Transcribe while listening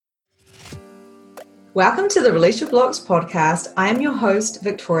Welcome to the Release Your Blocks podcast. I am your host,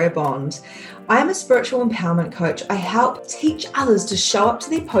 Victoria Bond. I am a spiritual empowerment coach. I help teach others to show up to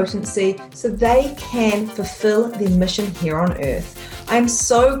their potency so they can fulfill their mission here on earth. I'm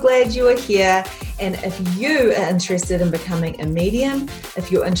so glad you are here. And if you are interested in becoming a medium,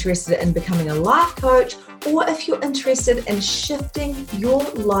 if you're interested in becoming a life coach, or if you're interested in shifting your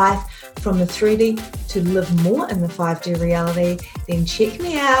life from the 3D to live more in the 5D reality, then check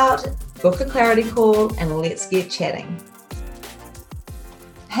me out. Book a clarity call and let's get chatting.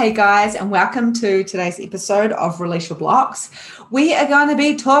 Hey guys, and welcome to today's episode of Release Your Blocks. We are going to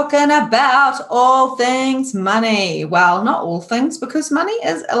be talking about all things money. Well, not all things, because money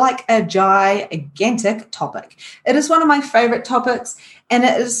is like a gigantic topic. It is one of my favorite topics, and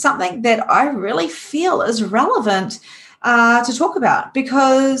it is something that I really feel is relevant to talk about,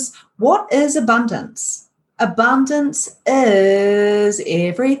 because what is abundance? Abundance is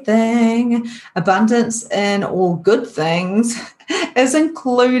everything. Abundance in all good things is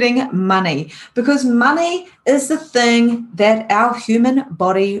including money, because money is the thing that our human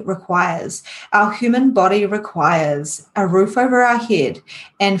body requires. Our human body requires a roof over our head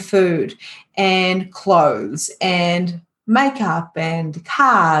and food and clothes and makeup and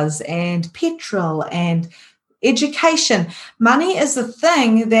cars and petrol and education. Money is the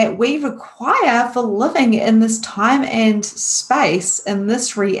thing that we require for living in this time and space, in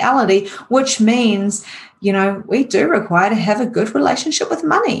this reality, which means, we do require to have a good relationship with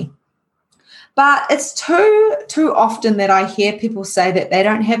money. But it's too often that I hear people say that they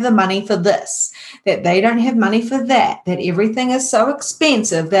don't have the money for this, that they don't have money for that everything is so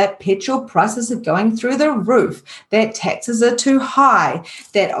expensive, that petrol prices are going through the roof, that taxes are too high,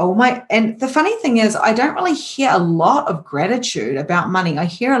 and the funny thing is, I don't really hear a lot of gratitude about money. I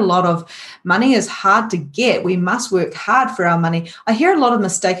hear a lot of money is hard to get. We must work hard for our money. I hear a lot of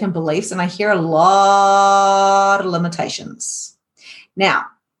mistaken beliefs, and I hear a lot of limitations. Now,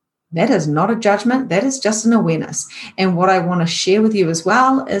 that is not a judgment. That is just an awareness. And what I want to share with you as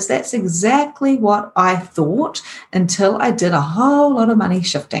well is that's exactly what I thought until I did a whole lot of money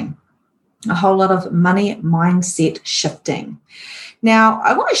shifting, a whole lot of money mindset shifting. Now,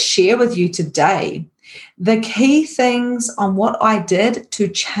 I want to share with you today the key things on what I did to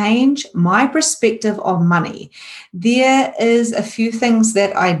change my perspective of money. There is a few things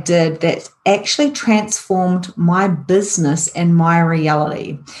that I did that actually transformed my business and my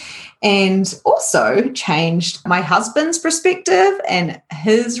reality, and also changed my husband's perspective and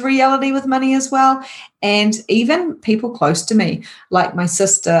his reality with money as well, and even people close to me, like my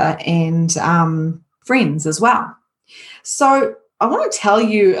sister and friends as well. So I want to tell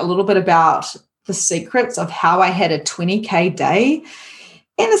you a little bit about the secrets of how I had a 20K day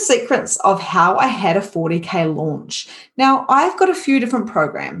and the secrets of how I had a 40K launch. Now, I've got a few different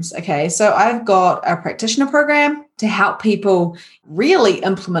programs, okay? So I've got a practitioner program to help people really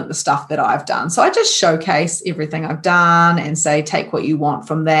implement the stuff that I've done. So I just showcase everything I've done and say, take what you want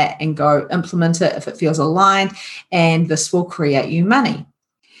from that and go implement it if it feels aligned, and this will create you money.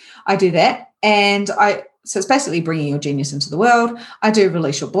 I do that, so it's basically bringing your genius into the world. I do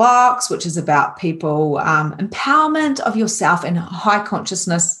Release Your Blocks, which is about people, empowerment of yourself and high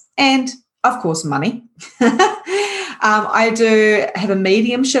consciousness, and of course, money. I do have a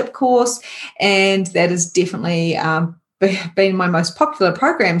mediumship course, and that has definitely been my most popular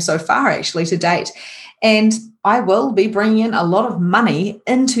program so far, actually, to date. And I will be bringing in a lot of money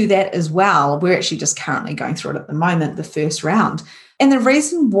into that as well. We're actually just currently going through it at the moment, the first round. And the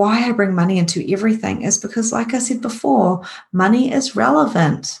reason why I bring money into everything is because, like I said before, money is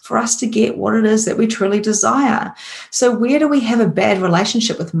relevant for us to get what it is that we truly desire. So where do we have a bad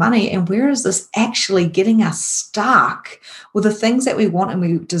relationship with money, and where is this actually getting us stuck with the things that we want and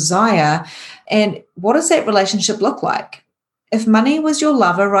we desire? And what does that relationship look like? If money was your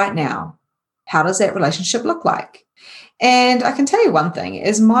lover right now, how does that relationship look like? And I can tell you one thing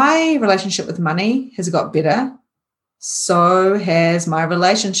is my relationship with money has got better. So has my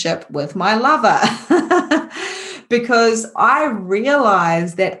relationship with my lover, because I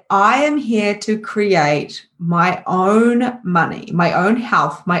realize that I am here to create my own money, my own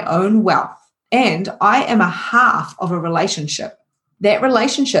health, my own wealth, and I am a half of a relationship. That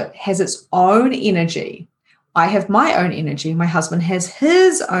relationship has its own energy. I have my own energy. My husband has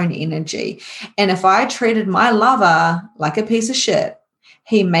his own energy. And if I treated my lover like a piece of shit,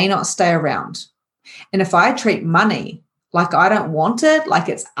 he may not stay around. And if I treat money like I don't want it, like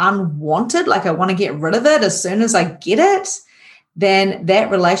it's unwanted, like I want to get rid of it as soon as I get it, then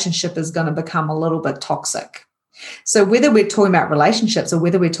that relationship is going to become a little bit toxic. So whether we're talking about relationships or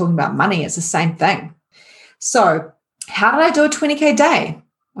whether we're talking about money, it's the same thing. So how did I do a 20K day?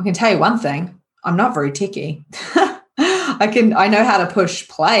 I can tell you one thing. I'm not very techie. I know how to push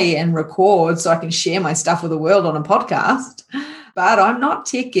play and record so I can share my stuff with the world on a podcast, but I'm not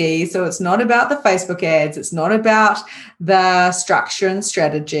techie. So it's not about the Facebook ads. It's not about the structure and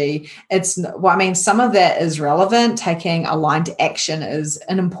strategy. Some of that is relevant. Taking aligned action is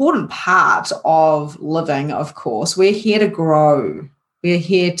an important part of living, of course. We're here to grow. We're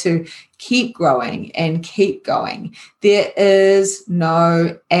here to keep growing and keep going. There is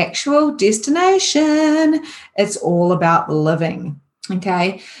no actual destination. It's all about living.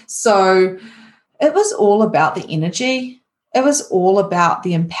 Okay. So it was all about the energy. It was all about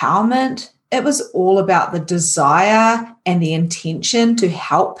the empowerment. It was all about the desire and the intention to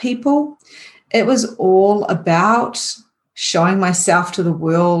help people. It was all about showing myself to the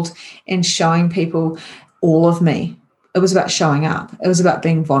world and showing people all of me. It was about showing up. It was about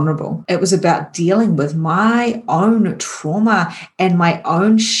being vulnerable. It was about dealing with my own trauma and my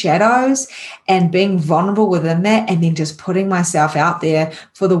own shadows and being vulnerable within that, and then just putting myself out there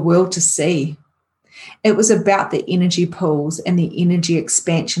for the world to see. It was about the energy pools and the energy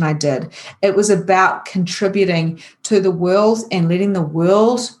expansion I did. It was about contributing to the world and letting the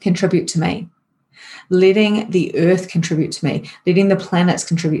world contribute to me. Letting the earth contribute to me, letting the planets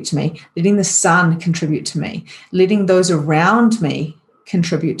contribute to me, letting the sun contribute to me, letting those around me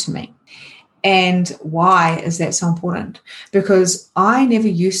contribute to me. And why is that so important? Because I never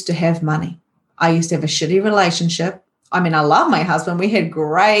used to have money. I used to have a shitty relationship. I mean, I love my husband. We had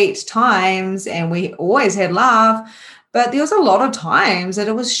great times and we always had love. But there was a lot of times that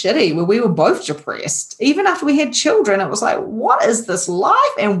it was shitty where we were both depressed. Even after we had children, it was like, what is this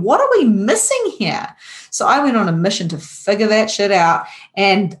life? And what are we missing here? So I went on a mission to figure that shit out.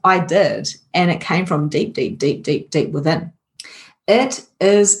 And I did. And it came from deep, deep, deep, deep, deep within. It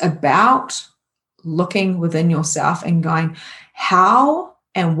is about looking within yourself and going, how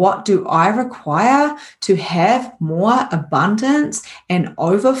and what do I require to have more abundance and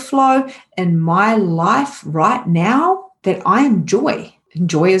overflow in my life right now that I enjoy?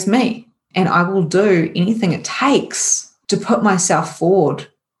 Enjoy is me. And I will do anything it takes to put myself forward,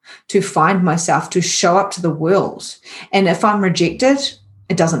 to find myself, to show up to the world. And if I'm rejected,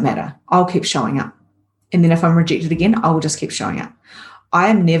 it doesn't matter. I'll keep showing up. And then if I'm rejected again, I will just keep showing up. I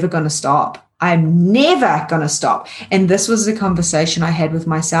am never going to stop. I'm never going to stop. And this was the conversation I had with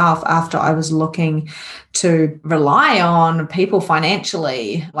myself after I was looking to rely on people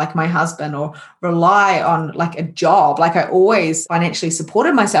financially, like my husband, or rely on like a job. Like I always financially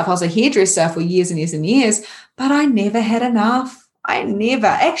supported myself. I was a hairdresser for years and years and years, but I never had enough. I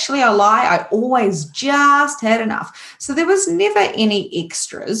lie. I always just had enough. So there was never any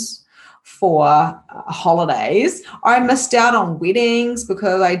extras for holidays. I missed out on weddings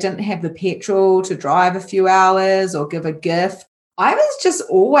because I didn't have the petrol to drive a few hours or give a gift. I was just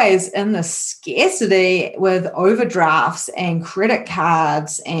always in the scarcity with overdrafts and credit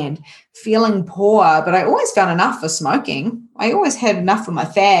cards and feeling poor, but I always found enough for smoking. I always had enough for my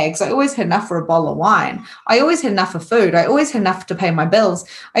fags. I always had enough for a bottle of wine. I always had enough for food. I always had enough to pay my bills.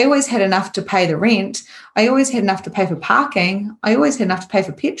 I always had enough to pay the rent. I always had enough to pay for parking. I always had enough to pay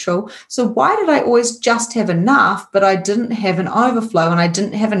for petrol. So why did I always just have enough, but I didn't have an overflow and I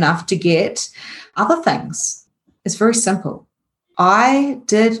didn't have enough to get other things? It's very simple. I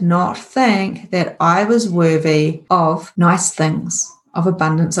did not think that I was worthy of nice things, of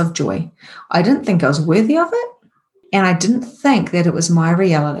abundance, of joy. I didn't think I was worthy of it. And I didn't think that it was my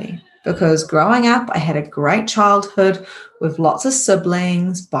reality, because growing up, I had a great childhood with lots of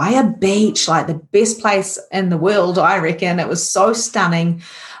siblings by a beach, like the best place in the world, I reckon. It was so stunning,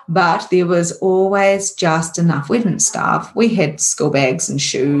 but there was always just enough. We didn't starve. We had school bags and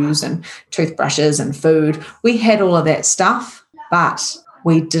shoes and toothbrushes and food. We had all of that stuff, but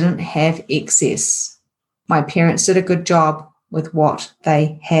we didn't have excess. My parents did a good job with what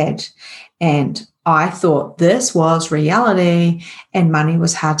they had. And I thought this was reality and money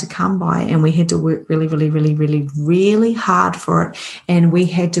was hard to come by, and we had to work really, really, really, really, really hard for it. And we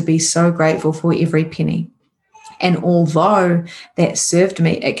had to be so grateful for every penny. And although that served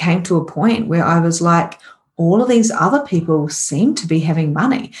me, it came to a point where I was like, all of these other people seem to be having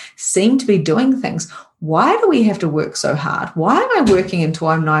money, seem to be doing things. Why do we have to work so hard? Why am I working until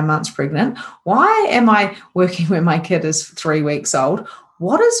I'm 9 months pregnant? Why am I working when my kid is 3 weeks old?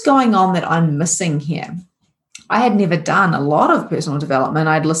 What is going on that I'm missing here? I had never done a lot of personal development.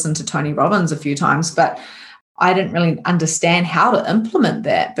 I'd listened to Tony Robbins a few times, but I didn't really understand how to implement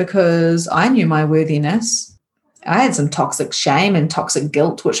that because I knew my worthiness. I had some toxic shame and toxic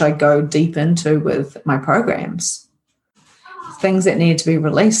guilt, which I go deep into with my programs. Things that needed to be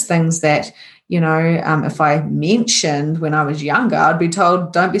released, things that, If I mentioned when I was younger, I'd be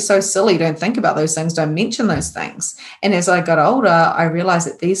told, don't be so silly, don't think about those things, don't mention those things. And as I got older, I realized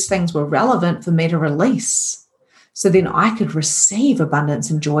that these things were relevant for me to release. So then I could receive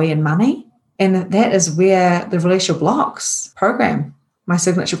abundance and joy and money. And that is where the Release Your Blocks program, my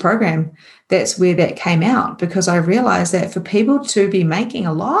signature program, that's where that came out, because I realized that for people to be making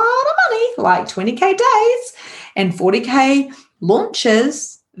a lot of money, like 20K days and 40K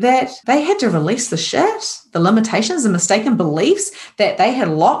launches, that they had to release the shit, the limitations, the mistaken beliefs that they had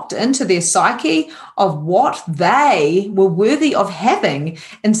locked into their psyche of what they were worthy of having,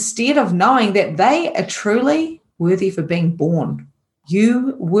 instead of knowing that they are truly worthy for being born.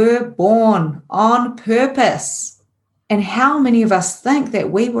 You were born on purpose. And how many of us think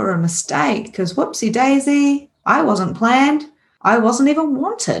that we were a mistake because whoopsie daisy, I wasn't planned, I wasn't even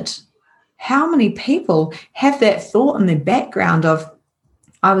wanted. How many people have that thought in their background of,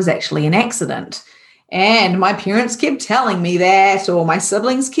 I was actually an accident, and my parents kept telling me that, or my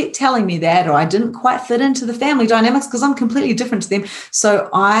siblings kept telling me that, or I didn't quite fit into the family dynamics because I'm completely different to them,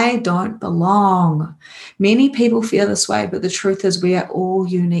 so I don't belong. Many people feel this way, but the truth is we are all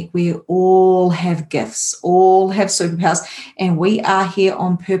unique. We all have gifts, all have superpowers, and we are here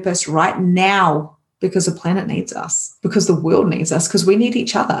on purpose right now because the planet needs us, because the world needs us, because we need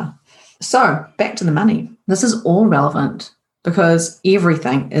each other. So back to the money. This is all relevant, because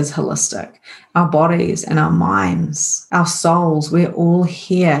everything is holistic. Our bodies and our minds, our souls, we're all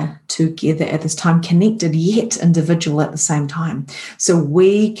here together at this time, connected yet individual at the same time. So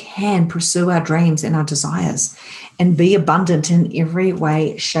we can pursue our dreams and our desires and be abundant in every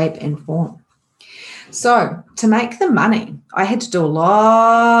way, shape, and form. So to make the money, I had to do a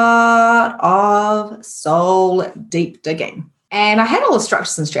lot of soul deep digging. And I had all the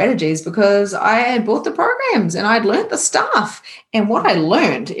structures and strategies because I had bought the programs and I'd learned the stuff. And what I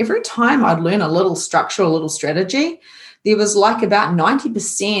learned, every time I'd learn a little structure, a little strategy, there was like about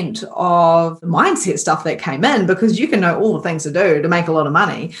 90% of the mindset stuff that came in, because you can know all the things to do to make a lot of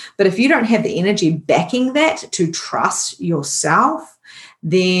money. But if you don't have the energy backing that to trust yourself,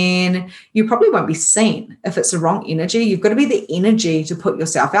 then you probably won't be seen. If it's the wrong energy, you've got to be the energy to put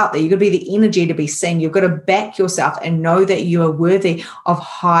yourself out there. You've got to be the energy to be seen. You've got to back yourself and know that you are worthy of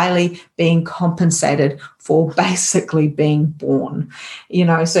highly being compensated for basically being born.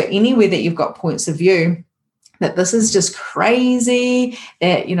 So anywhere that you've got points of view that this is just crazy,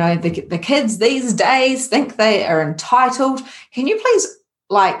 that, the kids these days think they are entitled, can you please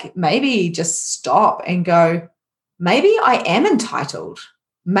maybe just stop and go, maybe I am entitled.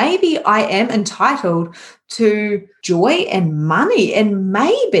 Maybe I am entitled to joy and money. And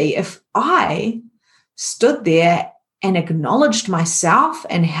maybe if I stood there and acknowledged myself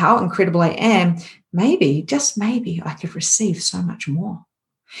and how incredible I am, maybe, just maybe, I could receive so much more.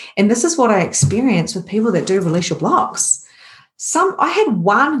 And this is what I experience with people that do Release Your Blocks. I had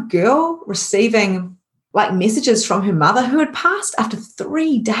one girl receiving messages from her mother who had passed after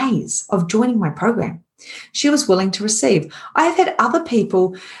 3 days of joining my program. She was willing to receive. I have had other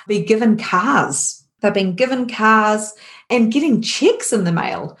people be given cars. They've been given cars and getting checks in the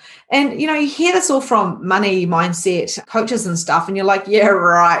mail. And, you hear this all from money mindset coaches and stuff, and you're like, yeah,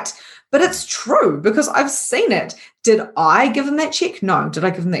 right. But it's true because I've seen it. Did I give them that check? No. Did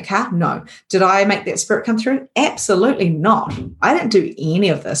I give them that car? No. Did I make that spirit come through? Absolutely not. I didn't do any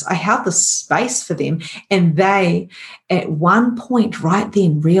of this. I held the space for them. And they, at one point right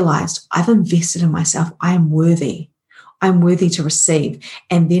then, realized I've invested in myself. I am worthy. I'm worthy to receive.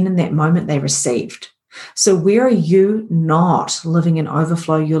 And then in that moment, they received. So where are you not living in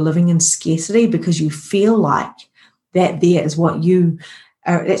overflow? You're living in scarcity because you feel like that there is what you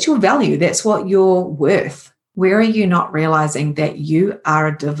that's your value. That's what you're worth. Where are you not realizing that you are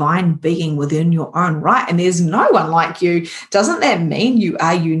a divine being within your own right? And there's no one like you. Doesn't that mean you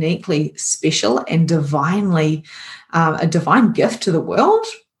are uniquely special and divinely a divine gift to the world?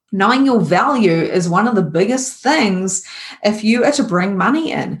 Knowing your value is one of the biggest things if you are to bring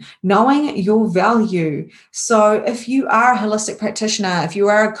money in, knowing your value. So if you are a holistic practitioner, if you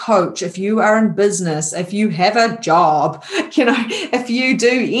are a coach, if you are in business, if you have a job, if you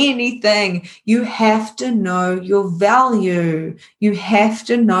do anything, you have to know your value. You have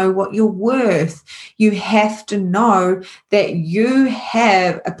to know what you're worth. You have to know that you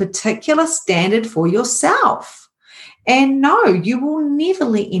have a particular standard for yourself. And no, you will never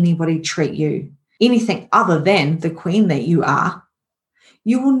let anybody treat you anything other than the queen that you are.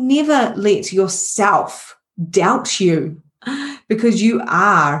 You will never let yourself doubt you because you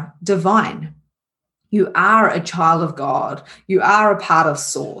are divine. You are a child of God. You are a part of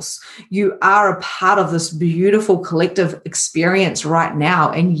Source. You are a part of this beautiful collective experience right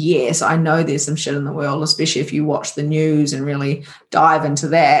now. And yes, I know there's some shit in the world, especially if you watch the news and really dive into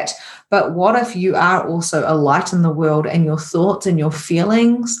that. But what if you are also a light in the world and your thoughts and your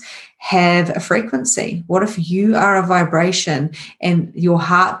feelings have a frequency? What if you are a vibration and your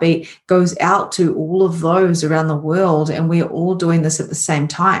heartbeat goes out to all of those around the world and we're all doing this at the same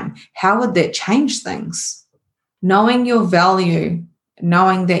time? How would that change things? Knowing your value,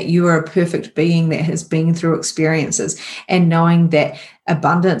 knowing that you are a perfect being that has been through experiences, and knowing that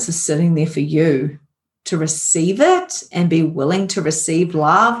abundance is sitting there for you to receive it and be willing to receive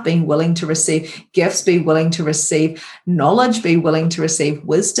love, being willing to receive gifts, be willing to receive knowledge, be willing to receive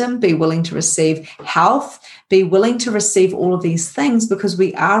wisdom, be willing to receive health, be willing to receive all of these things, because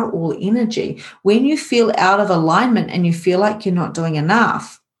we are all energy. When you feel out of alignment and you feel like you're not doing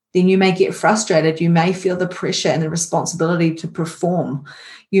enough, then you may get frustrated. You may feel the pressure and the responsibility to perform.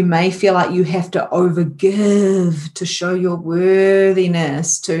 You may feel like you have to overgive to show your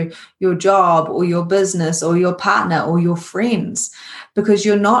worthiness to your job or your business or your partner or your friends, because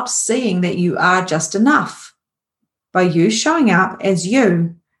you're not seeing that you are just enough. By you showing up as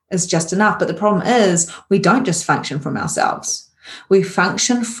you is just enough. But the problem is we don't just function from ourselves. We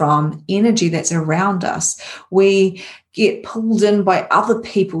function from energy that's around us. We get pulled in by other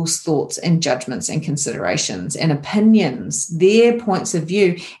people's thoughts and judgments and considerations and opinions, their points of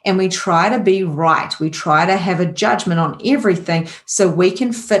view, and we try to be right. We try to have a judgment on everything so we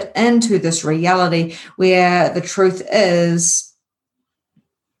can fit into this reality where the truth is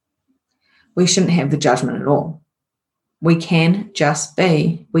we shouldn't have the judgment at all. We can just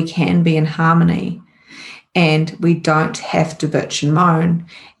be. We can be in harmony. And we don't have to bitch and moan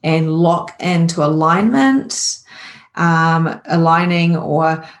and lock into alignment, aligning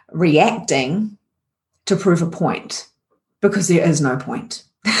or reacting to prove a point, because there is no point.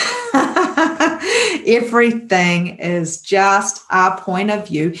 Everything is just our point of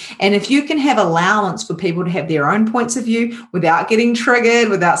view. And if you can have allowance for people to have their own points of view without getting triggered,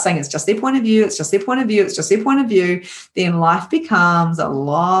 without saying it's just their point of view, it's just their point of view, it's just their point of view, then life becomes a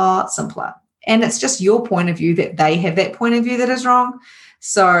lot simpler. And it's just your point of view that they have that point of view that is wrong.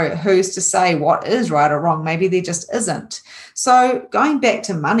 So who's to say what is right or wrong? Maybe there just isn't. So going back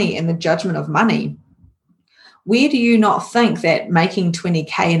to money and the judgment of money, where do you not think that making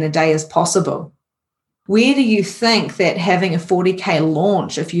 20K in a day is possible? Where do you think that having a 40K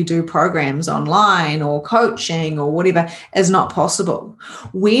launch, if you do programs online or coaching or whatever, is not possible?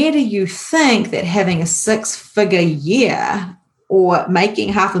 Where do you think that having a 6-figure year or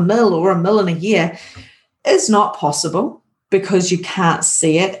making $500,000 or $1 million a year is not possible, because you can't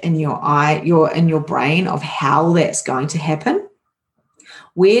see it in your eye, in your brain of how that's going to happen?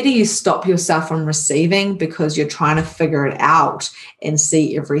 Where do you stop yourself from receiving because you're trying to figure it out and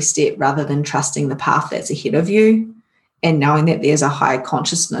see every step rather than trusting the path that's ahead of you and knowing that there's a higher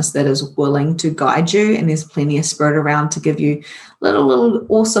consciousness that is willing to guide you, and there's plenty of spirit around to give you little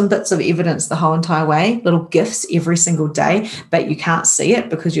awesome bits of evidence the whole entire way, little gifts every single day, but you can't see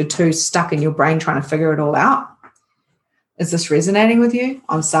it because you're too stuck in your brain trying to figure it all out? Is this resonating with you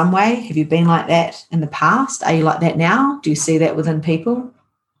on some way? Have you been like that in the past? Are you like that now? Do you see that within people?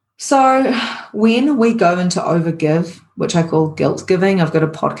 So when we go into overgive, which I call guilt giving, I've got a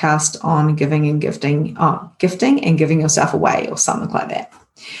podcast on giving and gifting and giving yourself away or something like that.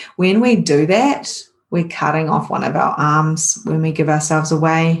 When we do that, we're cutting off one of our arms when we give ourselves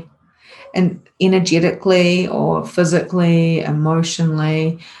away, and energetically or physically,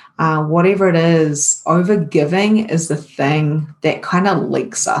 emotionally, whatever it is, overgiving is the thing that kind of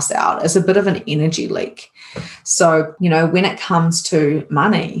leaks us out. It's a bit of an energy leak. So, when it comes to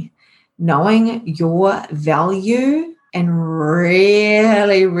money, knowing your value and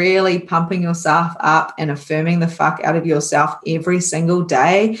really, really pumping yourself up and affirming the fuck out of yourself every single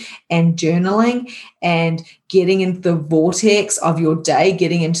day, and journaling and getting into the vortex of your day,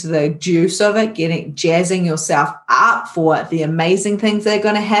 getting into the juice of it, jazzing yourself up for the amazing things that are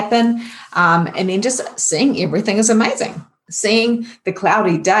going to happen, and then just seeing everything as amazing. Seeing the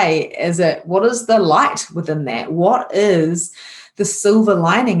cloudy day what is the light within that? What is the silver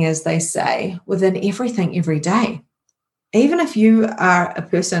lining, as they say, within everything every day? Even if you are a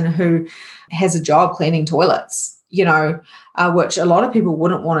person who has a job cleaning toilets, which a lot of people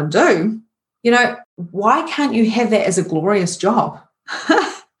wouldn't want to do, why can't you have that as a glorious job?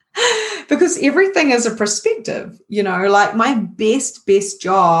 Because everything is a perspective, like my best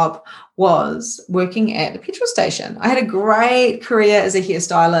job was working at the petrol station. I had a great career as a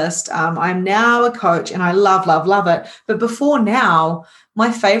hairstylist. I'm now a coach and I love it. But before now,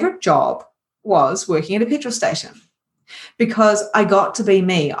 my favorite job was working at a petrol station, because I got to be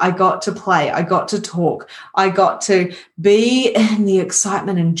me. I got to play. I got to talk. I got to be in the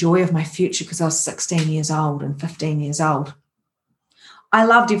excitement and joy of my future because I was 16 years old and 15 years old. I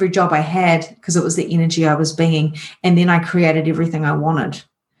loved every job I had because it was the energy I was being. And then I created everything I wanted.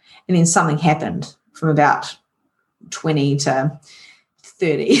 And then something happened from about 20 to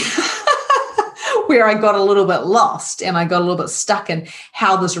 30 where I got a little bit lost and I got a little bit stuck in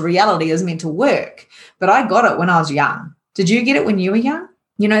how this reality is meant to work. But I got it when I was young. Did you get it when you were young?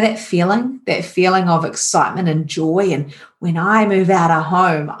 You know, that feeling of excitement and joy. And when I move out of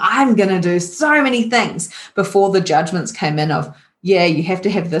home, I'm going to do so many things before the judgments came in of, yeah, you have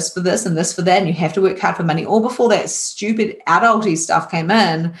to have this for this and this for that, and you have to work hard for money. All before that stupid adulty stuff came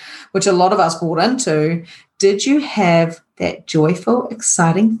in, which a lot of us bought into. Did you have that joyful,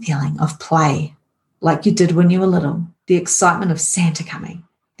 exciting feeling of play like you did when you were little? The excitement of Santa coming,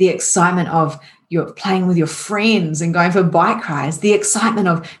 the excitement of you're playing with your friends and going for bike rides, the excitement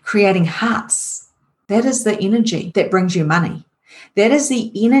of creating huts. That is the energy that brings you money. That is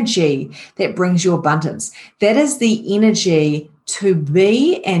the energy that brings you abundance. That is the energy to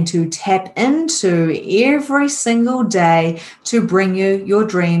be and to tap into every single day to bring you your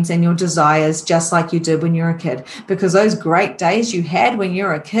dreams and your desires, just like you did when you were a kid. Because those great days you had when you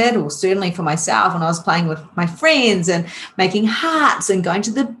were a kid, or certainly for myself when I was playing with my friends and making hearts and going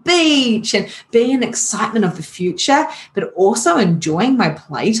to the beach and being in excitement of the future, but also enjoying my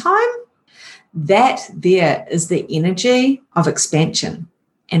playtime, that there is the energy of expansion.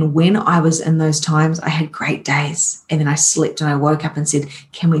 And when I was in those times, I had great days. And then I slept and I woke up and said,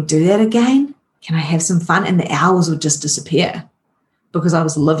 can we do that again? Can I have some fun? And the hours would just disappear because I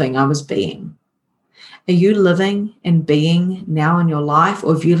was living, I was being. Are you living and being now in your life,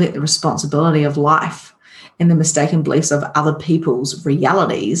 or have you let the responsibility of life and the mistaken beliefs of other people's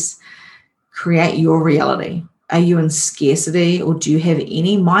realities create your reality? Are you in scarcity, or do you have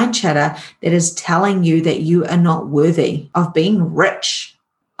any mind chatter that is telling you that you are not worthy of being rich,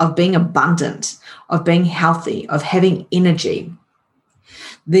 of being abundant, of being healthy, of having energy?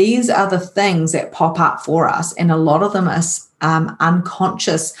 These are the things that pop up for us, and a lot of them are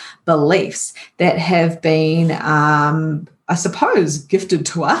unconscious beliefs that have been, I suppose, gifted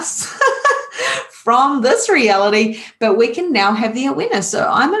to us from this reality, but we can now have the awareness. So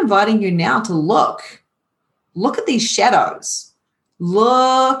I'm inviting you now to look at these shadows.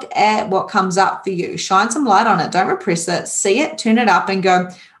 Look at what comes up for you. Shine some light on it. Don't repress it. See it, turn it up and go,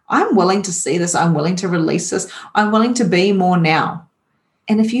 I'm willing to see this. I'm willing to release this. I'm willing to be more now.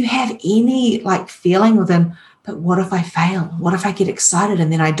 And if you have any feeling within, but what if I fail? What if I get excited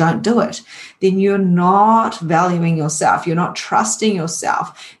and then I don't do it? Then you're not valuing yourself. You're not trusting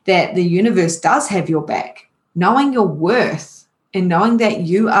yourself that the universe does have your back. Knowing your worth and knowing that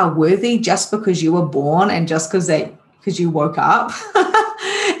you are worthy just because you were born and just because you woke up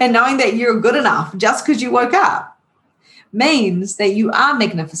and knowing that you're good enough just because you woke up means that you are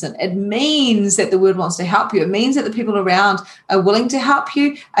magnificent. It means that the world wants to help you. It means that the people around are willing to help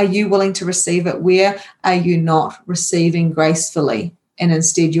you. Are you willing to receive it? Where are you not receiving gracefully and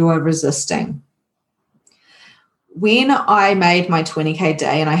instead you are resisting? When I made my 20K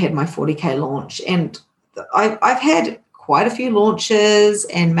day and I had my 40K launch, and I've had quite a few launches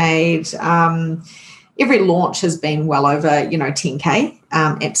and made every launch has been well over 10K.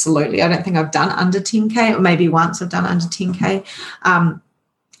 Absolutely. I don't think I've done under 10K, or maybe once I've done under 10K.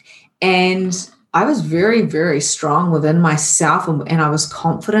 And I was very, very strong within myself, and I was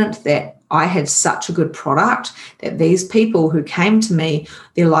confident that I had such a good product that these people who came to me,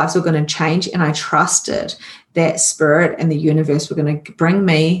 their lives were going to change, and I trusted that spirit and the universe were going to bring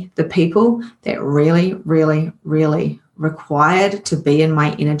me the people that really, really, really required to be in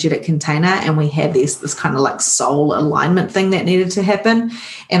my energetic container. And we had this kind of soul alignment thing that needed to happen.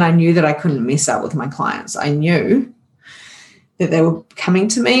 And I knew that I couldn't mess up with my clients. I knew that they were coming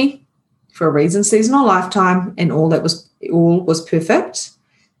to me for a reason, season, or lifetime, and all was perfect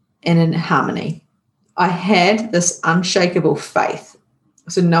and in harmony. I had this unshakable faith.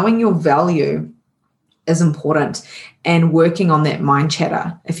 So knowing your value is important, and working on that mind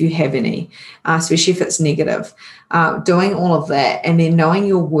chatter if you have any, especially if it's negative, doing all of that, and then knowing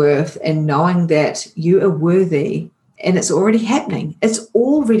your worth and knowing that you are worthy, and it's already happening. It's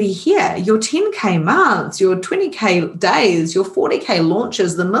already here. Your 10K months, your 20K days, your 40K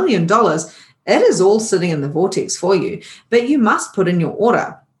launches, the $1 million, it is all sitting in the vortex for you, but you must put in your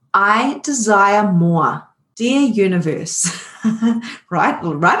order. I desire more. Dear universe, right?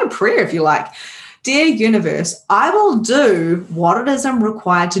 Write a prayer if you like. Dear universe, I will do what it is I'm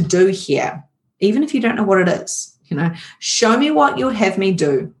required to do here, even if you don't know what it is. Show me what you'll have me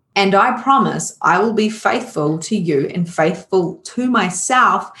do, And I promise I will be faithful to you and faithful to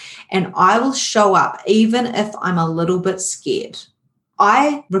myself, and I will show up even if I'm a little bit scared.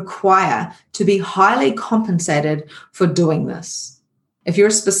 I require to be highly compensated for doing this. If you're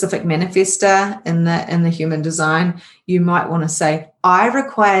a specific manifester in the human design, you might want to say, I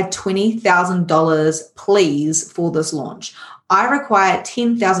require $20,000 please for this launch. I require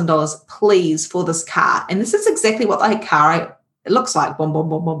 $10,000 please for this car. And this is exactly what the car it looks like. Boom, boom,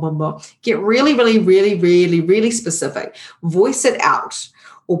 boom, boom, boom, boom. Get really, really, really, really, really specific. Voice it out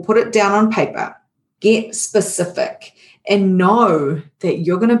or put it down on paper. Get specific and know that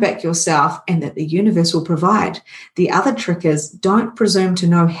you're going to back yourself and that the universe will provide. The other trick is don't presume to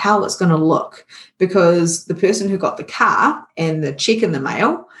know how it's going to look, because the person who got the car and the check in the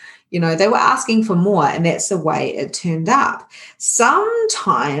mail, they were asking for more, and that's the way it turned up.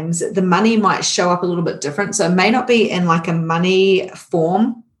 Sometimes the money might show up a little bit different. So it may not be in like a money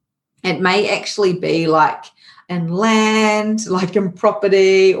form. It may actually be like in land, like in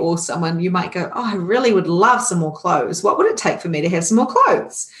property, or someone you might go, oh, I really would love some more clothes. What would it take for me to have some more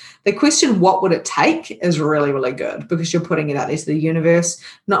clothes? The question, what would it take, is really, really good, because you're putting it out there to the universe.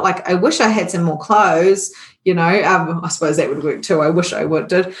 Not like, I wish I had some more clothes, I suppose that would work too. I wish I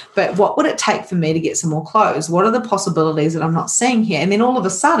did. But what would it take for me to get some more clothes? What are the possibilities that I'm not seeing here? And then all of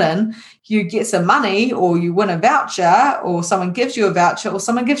a sudden you get some money, or you win a voucher, or someone gives you a voucher, or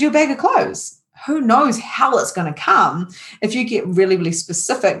someone gives you a bag of clothes. Who knows how it's going to come? If you get really, really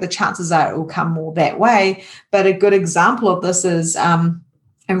specific, the chances are it will come more that way. But a good example of this is I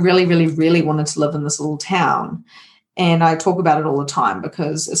really, really, really wanted to live in this little town. And I talk about it all the time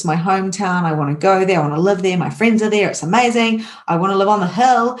because it's my hometown. I want to go there. I want to live there. My friends are there. It's amazing. I want to live on the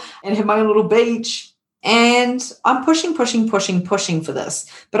hill and have my own little beach. And I'm pushing for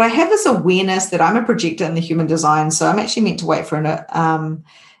this. But I have this awareness that I'm a projector in the human design. So I'm actually meant to wait for an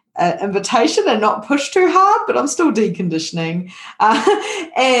invitation and not push too hard, but I'm still deconditioning.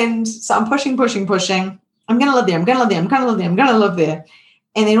 And so I'm pushing. I'm going to live there. I'm going to live there.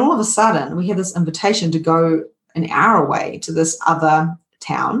 And then all of a sudden we have this invitation to go an hour away to this other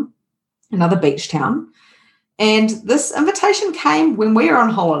town, another beach town. And this invitation came when we were on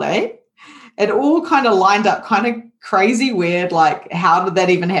holiday. It all kind of lined up kind of crazy weird, like how did that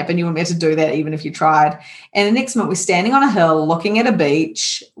even happen? You were meant to do that even if you tried. And the next minute we're standing on a hill looking at a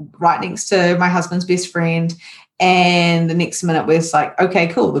beach right next to my husband's best friend. And the next minute we're like, okay,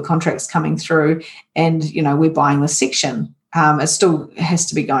 cool, the contract's coming through and, we're buying this section. It still has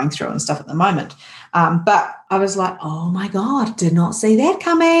to be going through and stuff at the moment. But I was like, oh my God, did not see that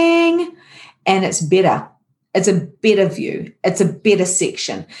coming. And it's better. It's a better view. It's a better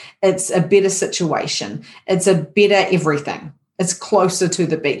section. It's a better situation. It's a better everything. It's closer to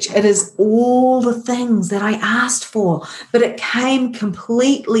the beach. It is all the things that I asked for, but it came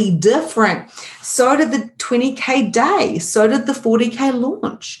completely different. So did the 20K day. So did the 40K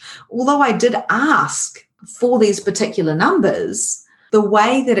launch. Although I did ask for these particular numbers, the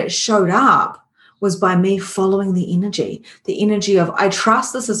way that it showed up was by me following the energy of, I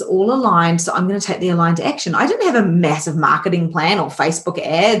trust this is all aligned, so I'm going to take the aligned action. I didn't have a massive marketing plan or Facebook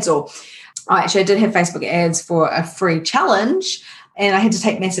ads, I did have Facebook ads for a free challenge, and I had to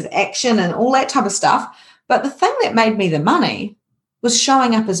take massive action and all that type of stuff. But the thing that made me the money was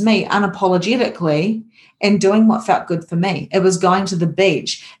showing up as me unapologetically and doing what felt good for me. It was going to the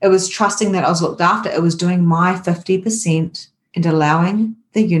beach. It was trusting that I was looked after. It was doing my 50% and allowing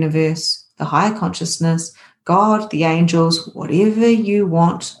the universe, the higher consciousness, God, the angels, whatever you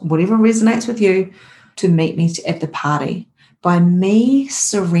want, whatever resonates with you, to meet me at the party. By me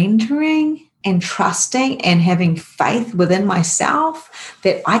surrendering and trusting and having faith within myself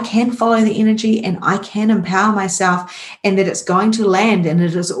that I can follow the energy and I can empower myself and that it's going to land and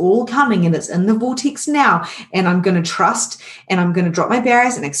it is all coming and it's in the vortex now, and I'm going to trust and I'm going to drop my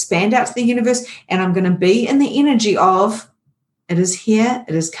barriers and expand out to the universe, and I'm going to be in the energy of, it is here,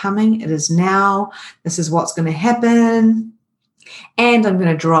 it is coming, it is now, this is what's going to happen. And I'm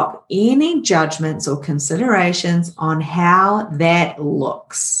going to drop any judgments or considerations on how that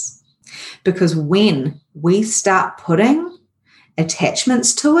looks. Because when we start putting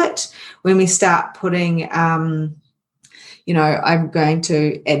attachments to it, when we start putting, I'm going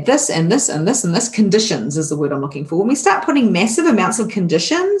to add this and this and this and this, conditions is the word I'm looking for. When we start putting massive amounts of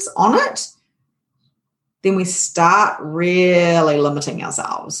conditions on it, then we start really limiting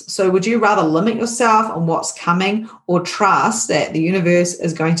ourselves. So would you rather limit yourself on what's coming or trust that the universe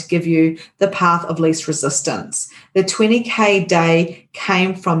is going to give you the path of least resistance? The 20K day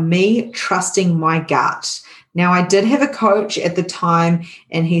came from me trusting my gut. Now, I did have a coach at the time,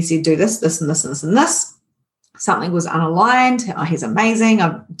 and he said, do this, this, and this, and this, and this. something was unaligned. Oh, he's amazing.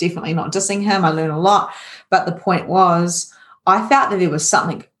 I'm definitely not dissing him. I learn a lot. But the point was, I felt that there was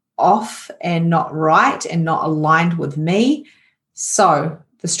something off and not right and not aligned with me. So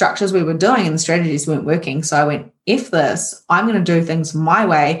the structures we were doing and the strategies weren't working. So I went, F this, I'm going to do things my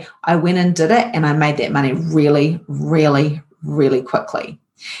way. I went and did it, and I made that money really, really, really quickly.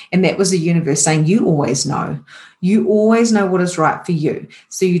 And that was the universe saying, you always know. You always know what is right for you.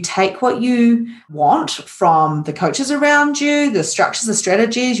 So you take what you want from the coaches around you, the structures, the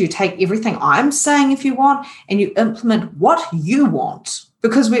strategies, you take everything I'm saying if you want, and you implement what you want,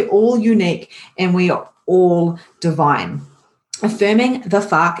 because we're all unique and we are all divine. Affirming the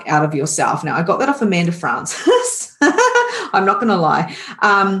fuck out of yourself. Now, I got that off Amanda Frances. I'm not going to lie.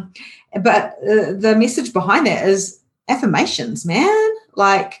 But the message behind that is affirmations, man.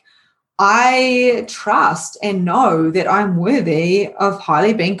 Like, I trust and know that I'm worthy of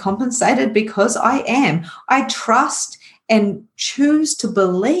highly being compensated because I am. I trust and choose to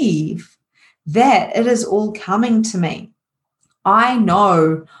believe that it is all coming to me. I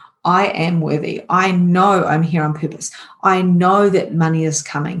know I am worthy. I know I'm here on purpose. I know that money is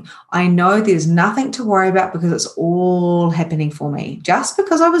coming. I know there's nothing to worry about because it's all happening for me just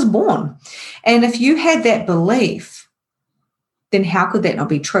because I was born. And if you had that belief, then how could that not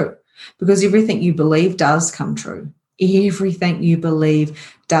be true? Because everything you believe does come true. Everything you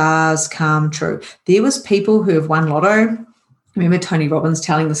believe does come true. There was people who have won lotto. I remember Tony Robbins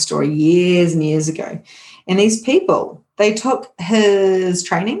telling the story years and years ago. And these people, they took his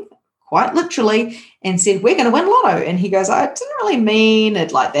training quite literally and said, we're going to win lotto. And he goes, I didn't really mean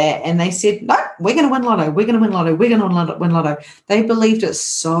it like that. And they said, no, we're going to win lotto. We're going to win lotto. We're going to win lotto. They believed it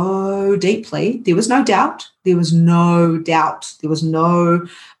so deeply. There was no doubt. There was no doubt. There was no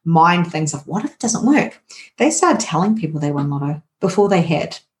mind things of, what if it doesn't work? They started telling people they won lotto before they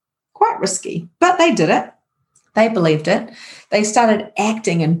had. Quite risky, but they did it. They believed it. They started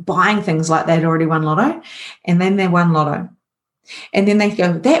acting and buying things like they'd already won lotto, and then they won lotto. And then they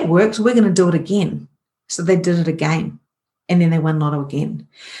go, that works, we're going to do it again. So they did it again, and then they won lotto again.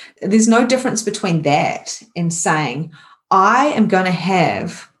 There's no difference between that and saying, I am going to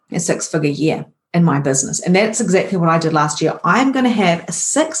have a 6-figure year in my business. And that's exactly what I did last year. I'm going to have a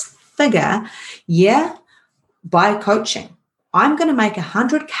 6-figure year by coaching. I'm going to make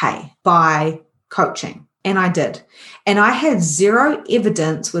 100K by coaching. And I did. And I had zero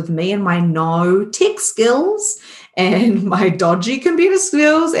evidence with me and my no tech skills and my dodgy computer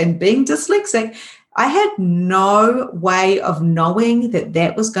skills and being dyslexic. I had no way of knowing that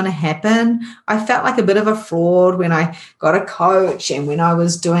that was going to happen. I felt like a bit of a fraud when I got a coach and when I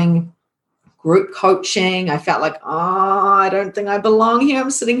was doing group coaching. I felt like, I don't think I belong here. I'm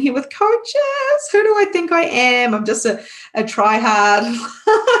sitting here with coaches. Who do I think I am? I'm just a try-hard.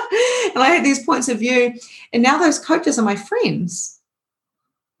 And I had these points of view. And now those coaches are my friends.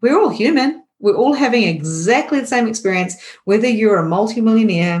 We're all human. We're all having exactly the same experience, whether you're a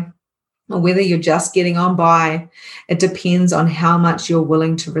multimillionaire or whether you're just getting on by. It depends on how much you're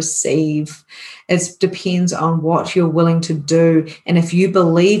willing to receive. It depends on what you're willing to do. And if you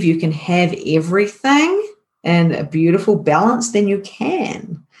believe you can have everything in a beautiful balance, then you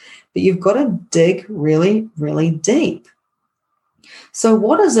can. But you've got to dig really, really deep. So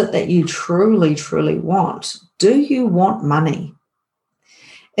what is it that you truly, truly want? Do you want money?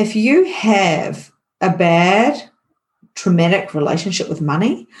 If you have a bad, traumatic relationship with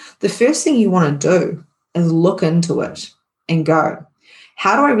money, the first thing you want to do is look into it and go,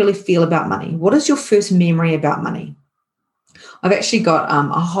 how do I really feel about money? What is your first memory about money? I've actually got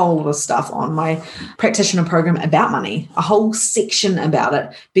a whole lot of stuff on my practitioner program about money, a whole section about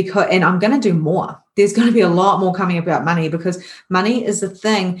it, and I'm going to do more. There's going to be a lot more coming about money because money is the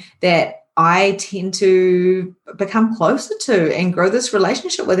thing that I tend to become closer to and grow this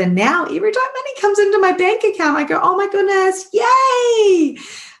relationship with. And now every time money comes into my bank account, I go, oh my goodness, yay,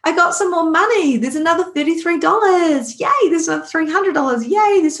 I got some more money. There's another $33. Yay, there's another $300.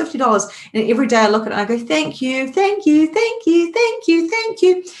 Yay, there's $50. And every day I look at it and I go, thank you, thank you, thank you, thank you, thank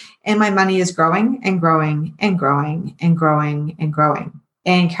you. And my money is growing and growing and growing and growing and growing.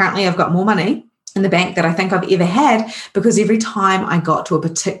 And currently I've got more money in the bank that I think I've ever had, because every time I got to a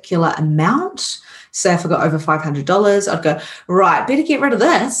particular amount, say if I got over $500, I'd go, right, better get rid of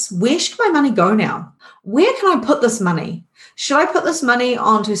this. Where should my money go now? Where can I put this money? Should I put this money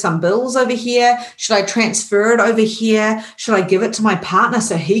onto some bills over here? Should I transfer it over here? Should I give it to my partner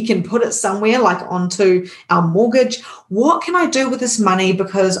so he can put it somewhere like onto our mortgage? What can I do with this money?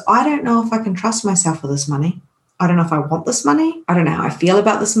 Because I don't know if I can trust myself with this money. I don't know if I want this money. I don't know how I feel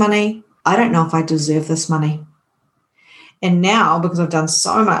about this money. I don't know if I deserve this money. And now, because I've done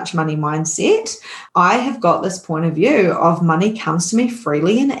so much money mindset, I have got this point of view of money comes to me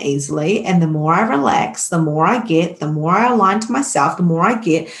freely and easily. And the more I relax, the more I get, the more I align to myself, the more I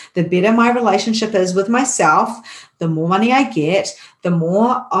get, the better my relationship is with myself, the more money I get, the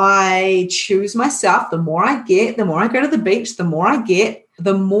more I choose myself, the more I get, the more I go to the beach, the more I get,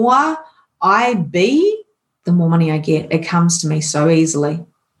 the more I be, the more money I get. It comes to me so easily.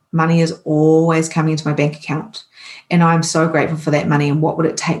 Money is always coming into my bank account. And I'm so grateful for that money. And what would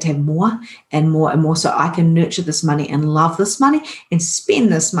it take to have more and more and more so I can nurture this money and love this money and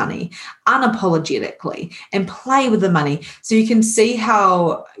spend this money unapologetically and play with the money. So you can see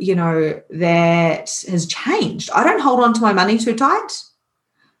how, that has changed. I don't hold on to my money too tight,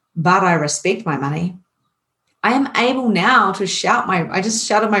 but I respect my money. I am able now to I just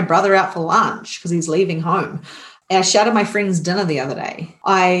shouted my brother out for lunch because he's leaving home. I shouted my friend's dinner the other day.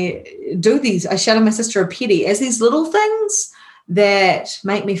 I shouted my sister a petty as these little things that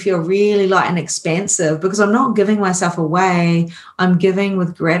make me feel really light and expansive because I'm not giving myself away. I'm giving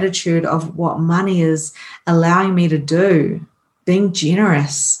with gratitude of what money is allowing me to do, being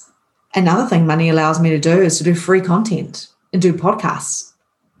generous. Another thing money allows me to do is to do free content and do podcasts.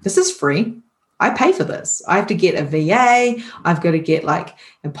 This is free. I pay for this. I have to get a VA. I've got to get like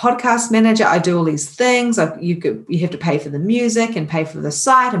a podcast manager. I do all these things. You have to pay for the music and pay for the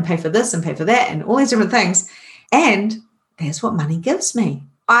site and pay for this and pay for that and all these different things. And that's what money gives me.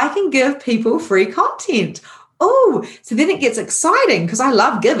 I can give people free content. Oh, so then it gets exciting because I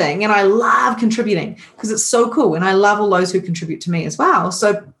love giving and I love contributing because it's so cool. And I love all those who contribute to me as well.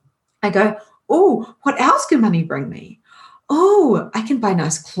 So I go, oh, what else can money bring me? Oh, I can buy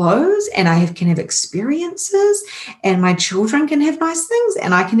nice clothes and can have experiences and my children can have nice things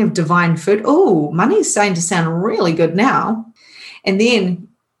and I can have divine food. Oh, money is starting to sound really good now. And then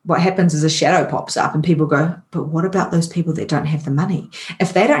what happens is a shadow pops up and people go, but what about those people that don't have the money?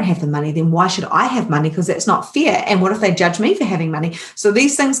 If they don't have the money, then why should I have money? Because that's not fair. And what if they judge me for having money? So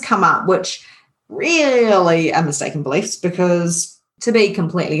these things come up, which really are mistaken beliefs because to be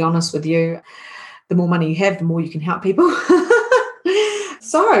completely honest with you, the more money you have, the more you can help people.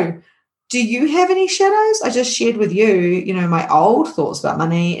 So, do you have any shadows? I just shared with you, my old thoughts about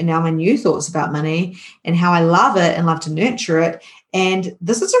money and now my new thoughts about money and how I love it and love to nurture it. And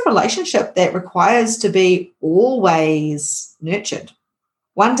this is a relationship that requires to be always nurtured.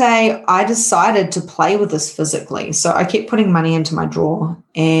 One day I decided to play with this physically. So I kept putting money into my drawer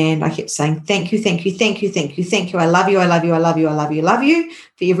and I kept saying, thank you, thank you, thank you, thank you, thank you. I love you, I love you, I love you, I love you, I love you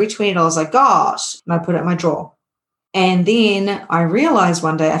for every $20 I got. And I put it in my drawer. And then I realized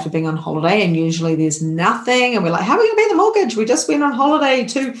one day after being on holiday, and usually there's nothing, and we're like, how are we going to pay the mortgage? We just went on holiday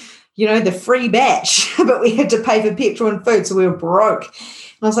to, the free batch, but we had to pay for petrol and food, so we were broke.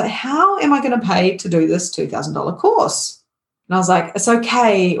 And I was like, how am I going to pay to do this $2,000 course? And I was like, it's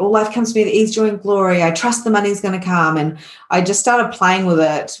okay. All life comes to me with ease, joy, and glory. I trust the money's going to come. And I just started playing with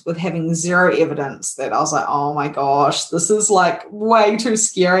it with having zero evidence that I was like, oh my gosh, this is like way too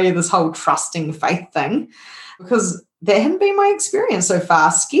scary, this whole trusting faith thing. Because that hadn't been my experience so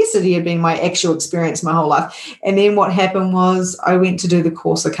far. Scarcity had been my actual experience my whole life. And then what happened was I went to do the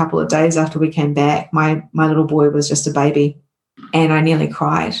course a couple of days after we came back. My little boy was just a baby and I nearly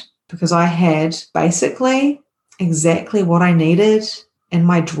cried because I had basically exactly what I needed in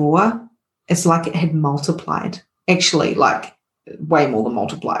my drawer. It's like it had multiplied, actually, like way more than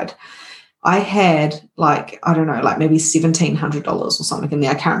multiplied. I had maybe $1,700 or something in there.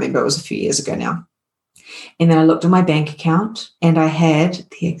 I can't remember. It was a few years ago now. And then I looked at my bank account and I had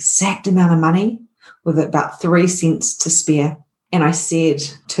the exact amount of money with about 3 cents to spare. And I said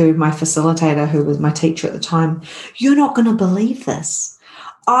to my facilitator, who was my teacher at the time, you're not going to believe this.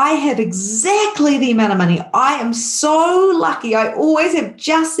 I had exactly the amount of money. I am so lucky. I always have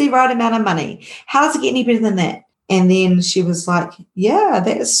just the right amount of money. How does it get any better than that? And then she was like, yeah,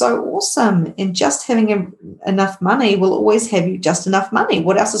 that is so awesome. And just having enough money will always have you just enough money.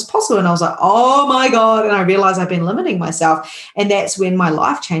 What else is possible? And I was like, oh my God. And I realized I've been limiting myself. And that's when my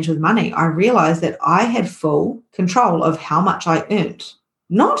life changed with money. I realized that I had full control of how much I earned,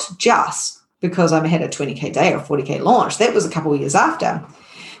 not just because I had a 20K day or 40K launch. That was a couple of years after,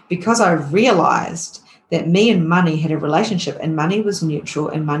 because I realized that me and money had a relationship and money was neutral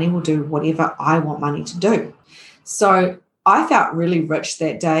and money will do whatever I want money to do. So I felt really rich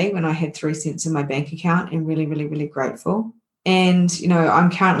that day when I had 3 cents in my bank account and really, really, really grateful. And,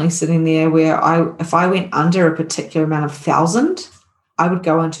 I'm currently sitting there where if I went under a particular amount of 1,000, I would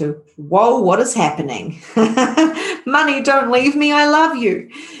go into, whoa, what is happening? Money, don't leave me. I love you.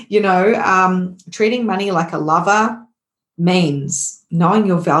 Treating money like a lover means knowing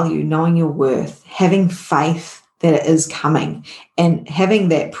your value, knowing your worth, having faith that it is coming, and having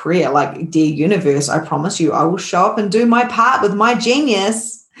that prayer, like, dear universe, I promise you, I will show up and do my part with my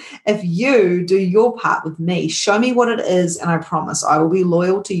genius. If you do your part with me, show me what it is, and I promise I will be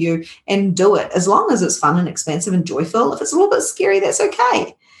loyal to you and do it, as long as it's fun and expansive and joyful. If it's a little bit scary, that's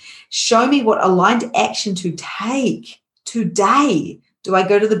okay. Show me what aligned action to take today. Do I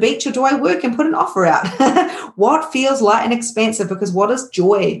go to the beach or do I work and put an offer out? What feels light and expansive? Because what is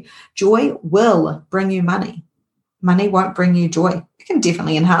joy? Joy will bring you money. Money won't bring you joy. It can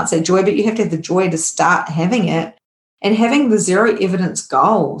definitely enhance that joy, but you have to have the joy to start having it, and having the zero evidence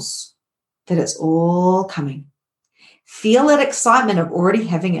goals that it's all coming. Feel that excitement of already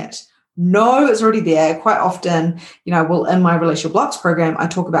having it. Know it's already there. Quite often, in my Relational Blocks program, I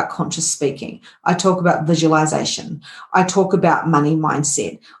talk about conscious speaking. I talk about visualization. I talk about money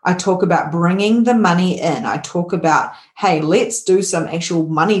mindset. I talk about bringing the money in. I talk about, hey, let's do some actual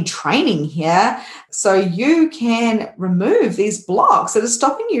money training here so you can remove these blocks that are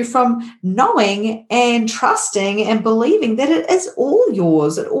stopping you from knowing and trusting and believing that it is all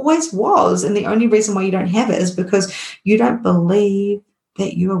yours. It always was. And the only reason why you don't have it is because you don't believe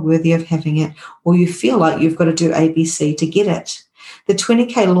that you are worthy of having it, or you feel like you've got to do ABC to get it. The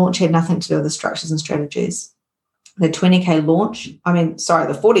 20K launch had nothing to do with the structures and strategies. The 40K launch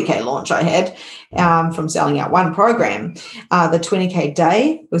I had from selling out one program. The 20K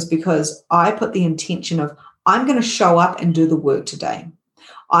day was because I put the intention of, I'm going to show up and do the work today.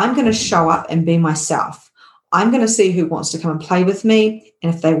 I'm going to show up and be myself. I'm going to see who wants to come and play with me.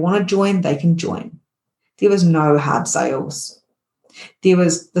 And if they want to join, they can join. There was no hard sales. There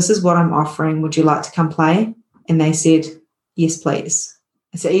was, this is what I'm offering. Would you like to come play? And they said, yes, please.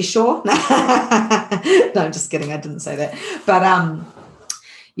 I said, are you sure? No, I'm just kidding. I didn't say that. But,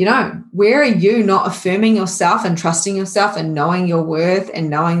 where are you not affirming yourself and trusting yourself and knowing your worth and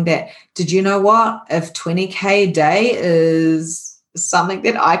knowing that, did you know what? If 20K a day is something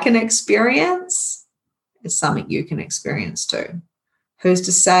that I can experience, it's something you can experience too. Who's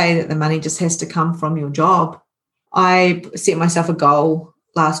to say that the money just has to come from your job? I set myself a goal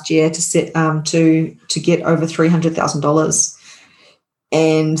last year to set to get over $300,000,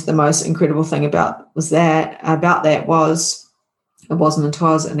 and the most incredible thing about that was it wasn't until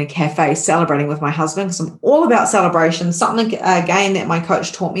I was in a cafe celebrating with my husband, because I'm all about celebration. Something again that my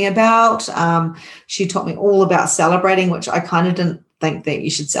coach taught me about. She taught me all about celebrating, which I kind of didn't think that you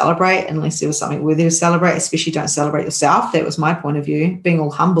should celebrate unless there was something worthy to celebrate. Especially don't celebrate yourself. That was my point of view, being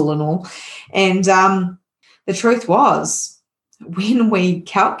all humble and all, and the truth was, when we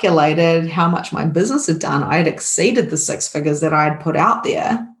calculated how much my business had done, I had exceeded the 6 figures that I had put out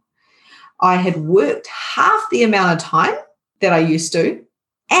there. I had worked half the amount of time that I used to,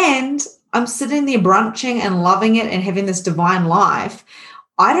 and I'm sitting there brunching and loving it and having this divine life.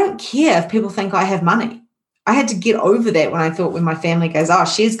 I don't care if people think I have money. I had to get over that when my family goes, oh,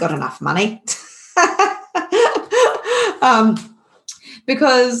 she's got enough money.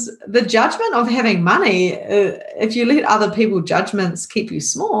 Because the judgment of having money, if you let other people's judgments keep you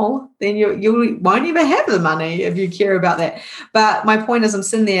small, then you won't even have the money if you care about that. But my point is, I'm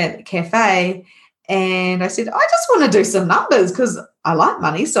sitting there at the cafe and I said, I just want to do some numbers because I like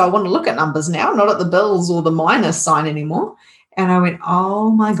money. So I want to look at numbers now, not at the bills or the minus sign anymore. And I went,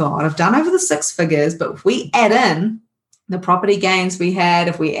 oh my God, I've done over the 6 figures. But if we add in the property gains we had,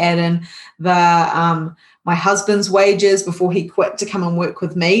 if we add in the my husband's wages before he quit to come and work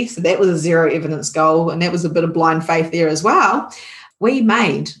with me. So that was a zero evidence goal. And that was a bit of blind faith there as well. We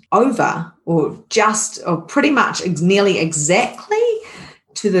made over pretty much nearly exactly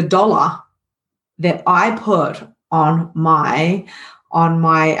to the dollar that I put on my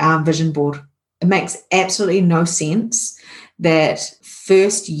vision board. It makes absolutely no sense that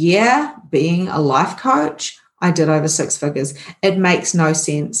first year being a life coach, I did over 6 figures. It makes no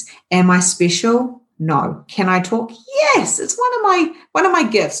sense. Am I special? No. Can I talk? Yes. It's one of my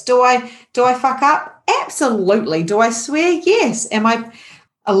gifts. Do I fuck up? Absolutely. Do I swear? Yes. Am I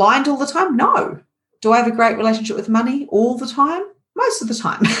aligned all the time? No. Do I have a great relationship with money all the time? Most of the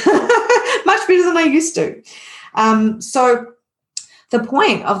time. Much better than I used to. So the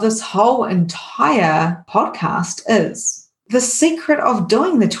point of this whole entire podcast is the secret of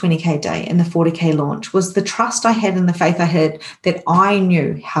doing the 20K day and the 40K launch was the trust I had and the faith I had that I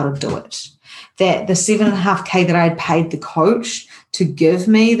knew how to do it. That the 7.5K that I had paid the coach to give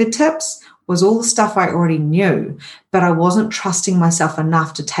me the tips was all the stuff I already knew, but I wasn't trusting myself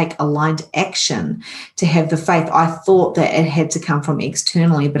enough to take aligned action, to have the faith. I thought that it had to come from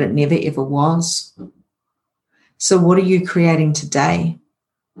externally, but it never ever was. So what are you creating today?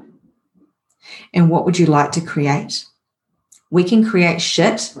 And what would you like to create? We can create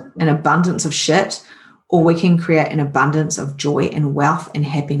shit, an abundance of shit, or we can create an abundance of joy and wealth and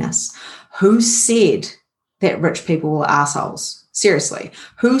happiness. Who said that rich people were assholes? Seriously,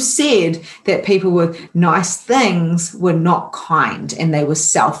 who said that people with nice things were not kind and they were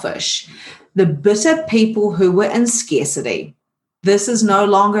selfish? The bitter people who were in scarcity. This is no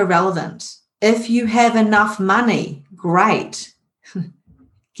longer relevant. If you have enough money, great.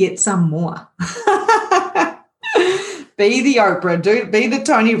 Get some more. Be the Oprah, be the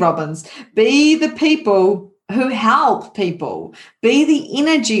Tony Robbins, be the people who help people, be the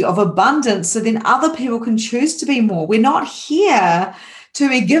energy of abundance so then other people can choose to be more. We're not here to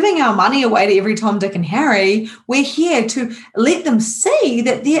be giving our money away to every Tom, Dick, and Harry. We're here to let them see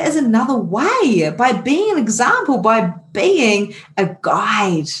that there is another way, by being an example, by being a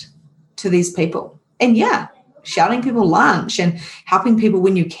guide to these people. And yeah, shouting people lunch and helping people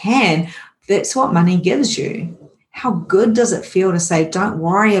when you can, that's what money gives you. How good does it feel to say, don't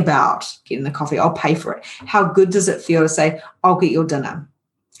worry about getting the coffee, I'll pay for it? How good does it feel to say, I'll get your dinner?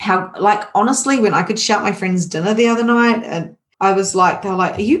 Honestly, when I could shout my friend's dinner the other night, and I was like, they're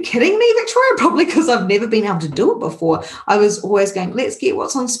like, are you kidding me, Victoria? Probably because I've never been able to do it before. I was always going, let's get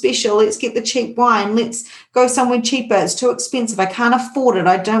what's on special. Let's get the cheap wine. Let's go somewhere cheaper. It's too expensive. I can't afford it.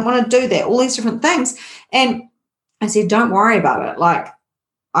 I don't want to do that. All these different things. And I said, don't worry about it.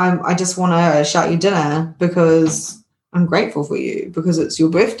 I just want to shout you dinner because I'm grateful for you, because it's your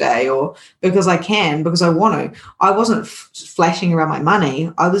birthday, or because I can, because I want to. I wasn't flashing around my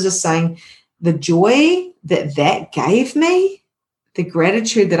money. I was just saying the joy that gave me, the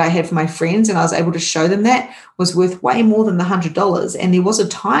gratitude that I had for my friends, and I was able to show them that, was worth way more than the $100. And there was a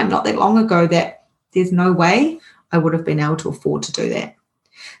time not that long ago that there's no way I would have been able to afford to do that.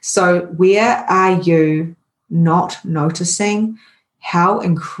 So where are you not noticing how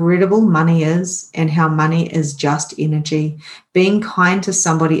incredible money is, and how money is just energy? Being kind to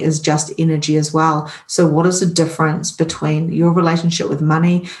somebody is just energy as well. So what is the difference between your relationship with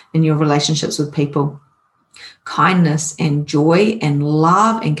money and your relationships with people? Kindness and joy and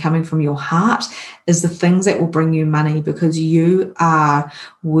love and coming from your heart is the things that will bring you money, because you are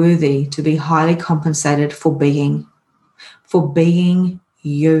worthy to be highly compensated for being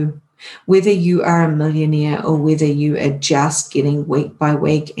you. Whether you are a millionaire or whether you are just getting week by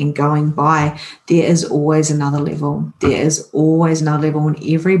week and going by, there is always another level. There is always another level, and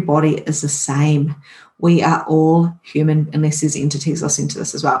everybody is the same. We are all human, unless there's entities listening to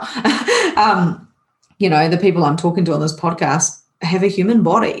this as well. The people I'm talking to on this podcast have a human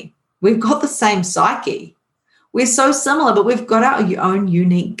body. We've got the same psyche. We're so similar, but we've got our own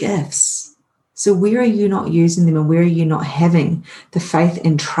unique gifts. So where are you not using them, and where are you not having the faith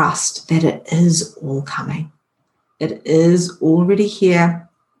and trust that it is all coming? It is already here.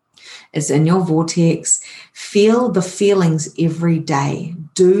 It's in your vortex. Feel the feelings every day.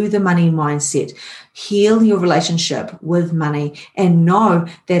 Do the money mindset. Heal your relationship with money, and know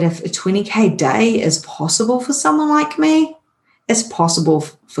that if a 20K day is possible for someone like me, it's possible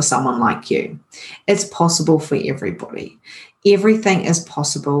for someone like you. It's possible for everybody. Everything is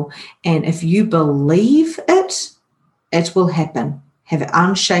possible. And if you believe it, it will happen. Have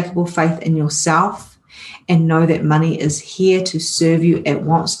unshakable faith in yourself, and know that money is here to serve you. It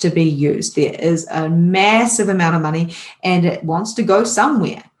wants to be used. There is a massive amount of money, and it wants to go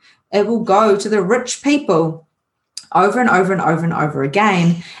somewhere. It will go to the rich people over and over and over and over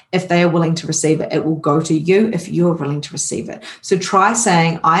again. If they are willing to receive it, it will go to you if you're willing to receive it. So try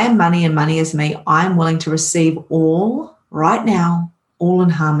saying, I am money and money is me. I am willing to receive all right now, all in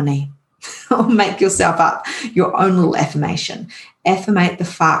harmony. Or make yourself up your own little affirmation. Affirmate the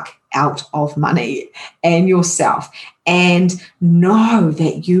fuck out of money and yourself, and know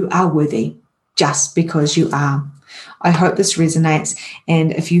that you are worthy just because you are. I hope this resonates.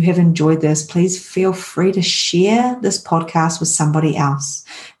 And if you have enjoyed this, please feel free to share this podcast with somebody else.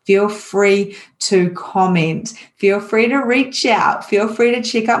 Feel free to comment. Feel free to reach out. Feel free to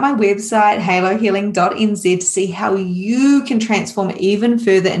check out my website, halohealing.nz, to see how you can transform even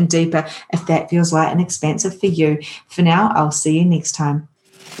further and deeper if that feels light and expansive for you. For now, I'll see you next time.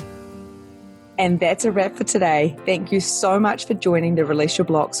 And that's a wrap for today. Thank you so much for joining the Release Your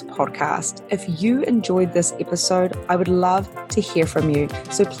Blocks podcast. If you enjoyed this episode, I would love to hear from you.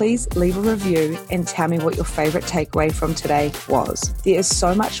 So please leave a review and tell me what your favorite takeaway from today was. There is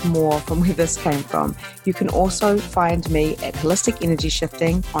so much more from where this came from. You can also find me at Holistic Energy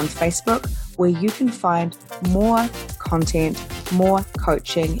Shifting on Facebook, where you can find more content, more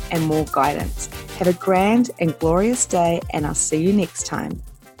coaching, and more guidance. Have a grand and glorious day, and I'll see you next time.